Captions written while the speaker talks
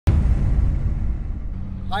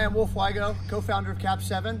Hi, I'm Wolf Weigo, co-founder of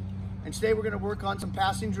KAP7, and today we're going to work on some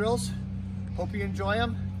passing drills. Hope you enjoy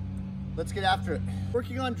them. Let's get after it.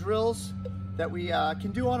 Working on drills that we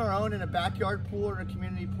can do on our own in a backyard pool or a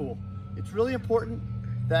community pool. It's really important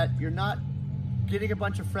that you're not getting a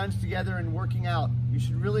bunch of friends together and working out. You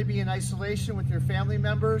should really be in isolation with your family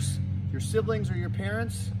members, your siblings or your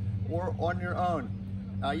parents, or on your own.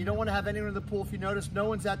 You don't want to have anyone in the pool. If you notice, no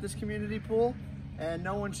one's at this community pool, and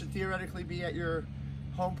no one should theoretically be at your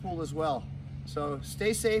home pool as well. So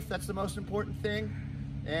stay safe, that's the most important thing.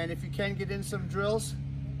 And if you can get in some drills,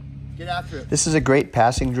 get after it. This is a great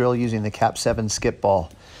passing drill using the KAP7 skip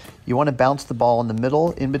ball. You want to bounce the ball in the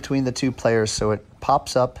middle in between the two players so it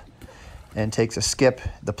pops up and takes a skip.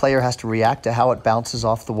 The player has to react to how it bounces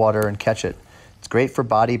off the water and catch it. It's great for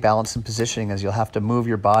body balance and positioning, as you'll have to move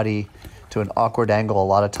your body to an awkward angle a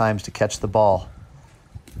lot of times to catch the ball.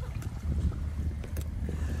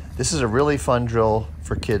 This is a really fun drill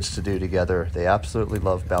for kids to do together. They absolutely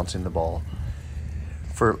love bouncing the ball.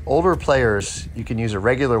 For older players, you can use a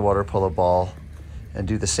regular water polo ball and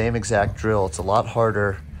do the same exact drill. It's a lot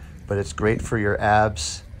harder, but it's great for your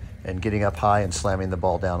abs and getting up high and slamming the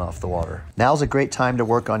ball down off the water. Now's a great time to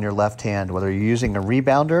work on your left hand. Whether you're using a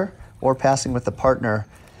rebounder or passing with a partner,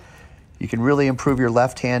 you can really improve your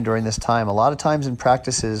left hand during this time. A lot of times in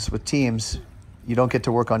practices with teams, you don't get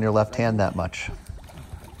to work on your left hand that much.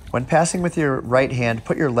 When passing with your right hand,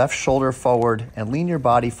 put your left shoulder forward and lean your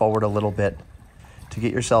body forward a little bit to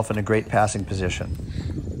get yourself in a great passing position.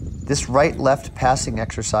 This right-left passing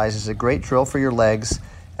exercise is a great drill for your legs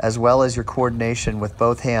as well as your coordination with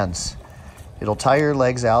both hands. It'll tire your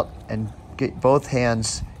legs out and get both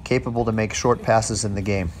hands capable to make short passes in the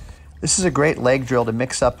game. This is a great leg drill to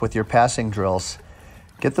mix up with your passing drills.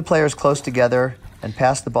 Get the players close together and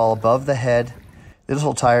pass the ball above the head. This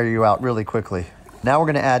will tire you out really quickly. Now we're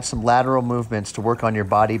going to add some lateral movements to work on your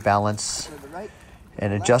body balance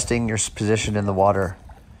and adjusting your position in the water.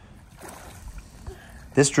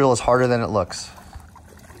 This drill is harder than it looks.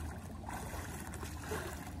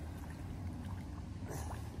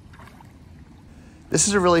 This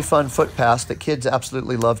is a really fun foot pass that kids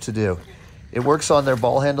absolutely love to do. It works on their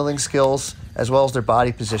ball handling skills as well as their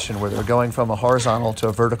body position, where they're going from a horizontal to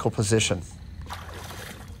a vertical position.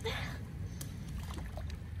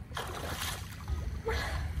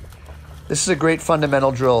 This is a great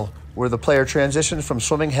fundamental drill where the player transitions from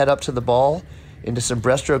swimming head up to the ball into some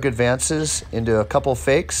breaststroke advances, into a couple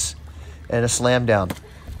fakes, and a slam down.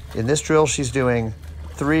 In this drill, she's doing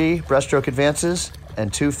 3 breaststroke advances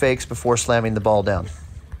and 2 fakes before slamming the ball down.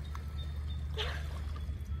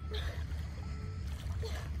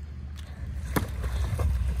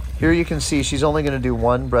 Here you can see she's only going to do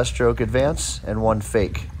 1 breaststroke advance and 1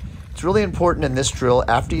 fake. It's really important in this drill,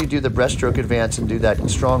 after you do the breaststroke advance and do that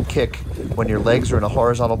strong kick, when your legs are in a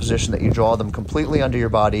horizontal position, that you draw them completely under your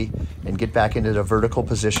body and get back into the vertical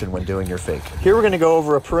position when doing your fake. Here we're going to go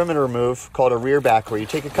over a perimeter move called a rear back, where you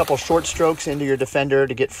take a couple short strokes into your defender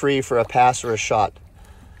to get free for a pass or a shot.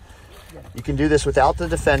 You can do this without the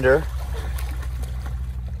defender.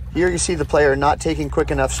 Here you see the player not taking quick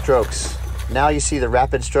enough strokes. Now you see the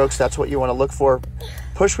rapid strokes. That's what you want to look for.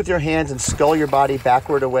 Push with your hands and scull your body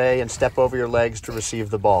backward away and step over your legs to receive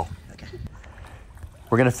the ball.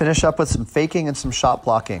 We're going to finish up with some faking and some shot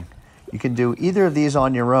blocking. You can do either of these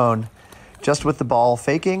on your own, just with the ball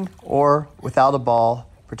faking, or without a ball,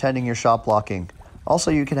 pretending you're shot blocking.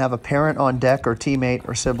 Also, you can have a parent on deck or teammate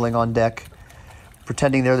or sibling on deck,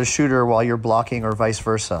 pretending they're the shooter while you're blocking, or vice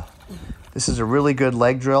versa. This is a really good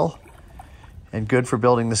leg drill and good for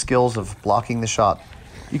building the skills of blocking the shot.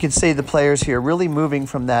 You can see the players here really moving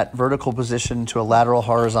from that vertical position to a lateral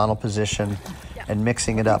horizontal position and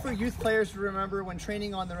mixing it up. For youth players to remember when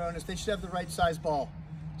training on their own is they should have the right size ball.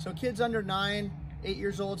 So kids under 9, 8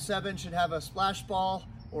 years old, 7 should have a splash ball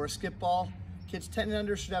or a skip ball. Kids 10 and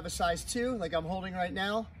under should have a size 2, like I'm holding right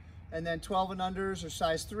now, and then 12 and unders are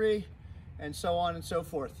size 3, and so on and so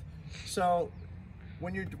forth. So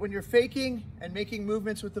when you're faking and making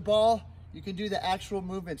movements with the ball, you can do the actual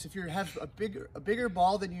movements. If you have a bigger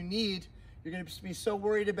ball than you need, you're going to be so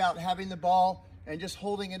worried about having the ball and just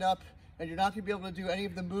holding it up, and you're not going to be able to do any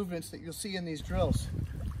of the movements that you'll see in these drills.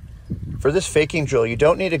 For this faking drill, you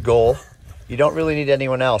don't need a goal. You don't really need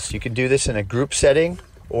anyone else. You can do this in a group setting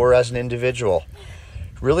or as an individual.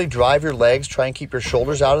 Really drive your legs, try and keep your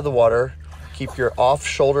shoulders out of the water, keep your off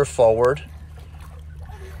shoulder forward,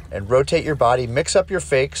 and rotate your body. Mix up your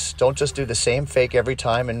fakes. Don't just do the same fake every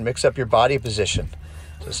time, and mix up your body position.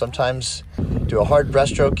 So sometimes do a hard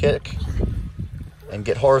breaststroke kick and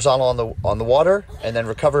get horizontal on the water, and then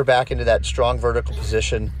recover back into that strong vertical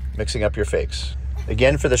position, mixing up your fakes.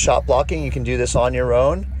 Again, for the shot blocking, you can do this on your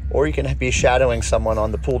own, or you can be shadowing someone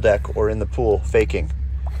on the pool deck or in the pool, faking.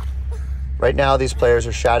 Right now, these players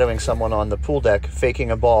are shadowing someone on the pool deck,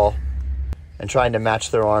 faking a ball, and trying to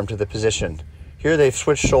match their arm to the position. Here they've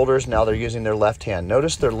switched shoulders, now they're using their left hand.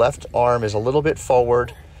 Notice their left arm is a little bit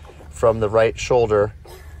forward from the right shoulder,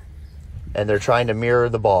 and they're trying to mirror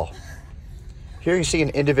the ball. Here you see an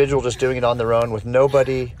individual just doing it on their own with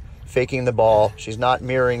nobody faking the ball. She's not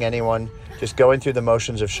mirroring anyone, just going through the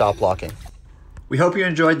motions of shot blocking. We hope you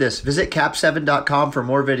enjoyed this. Visit KAP7.com for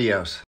more videos.